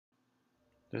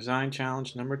Design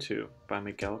Challenge number 2 by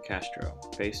Miguel Castro,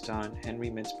 based on Henry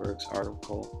Mintzberg's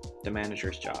article, The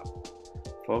Manager's Job,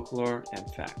 Folklore and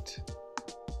Fact.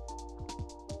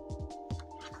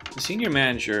 The senior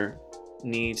manager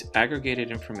needs aggregated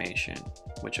information,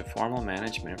 which a formal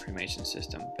management information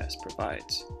system best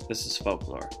provides. This is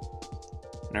Folklore.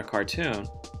 In our cartoon,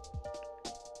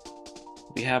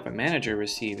 we have a manager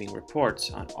receiving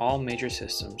reports on all major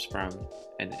systems from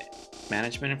a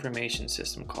management information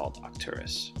system called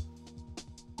Arcturus.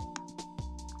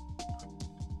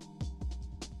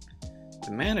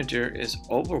 The manager is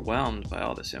overwhelmed by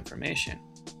all this information,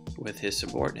 with his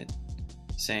subordinate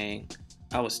saying,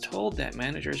 "I was told that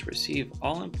managers receive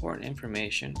all important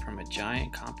information from a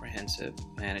giant comprehensive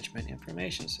management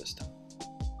information system."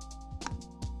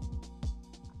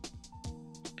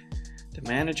 The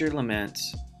manager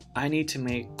laments, "I need to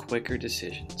make quicker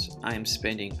decisions. I am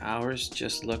spending hours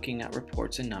just looking at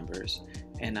reports and numbers,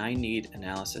 and I need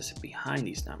analysis behind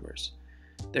these numbers.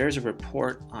 There is a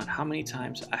report on how many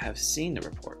times I have seen the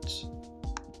reports."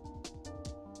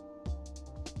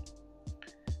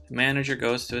 The manager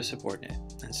goes to his subordinate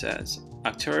and says,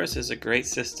 "Arcturus is a great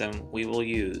system we will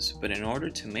use, but in order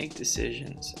to make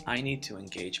decisions, I need to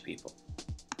engage people."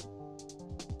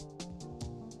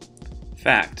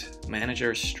 Fact: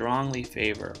 managers strongly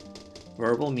favor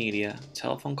verbal media,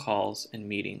 telephone calls, and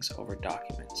meetings over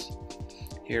documents.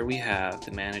 Here we have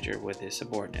the manager with his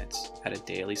subordinates at a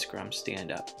daily scrum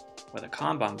stand-up with a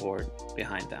Kanban board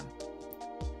behind them.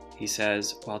 He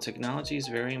says, "While technology is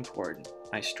very important,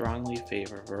 I strongly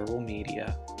favor verbal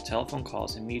media, telephone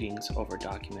calls, and meetings over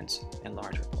documents and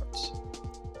large reports."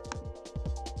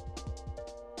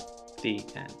 The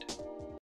end.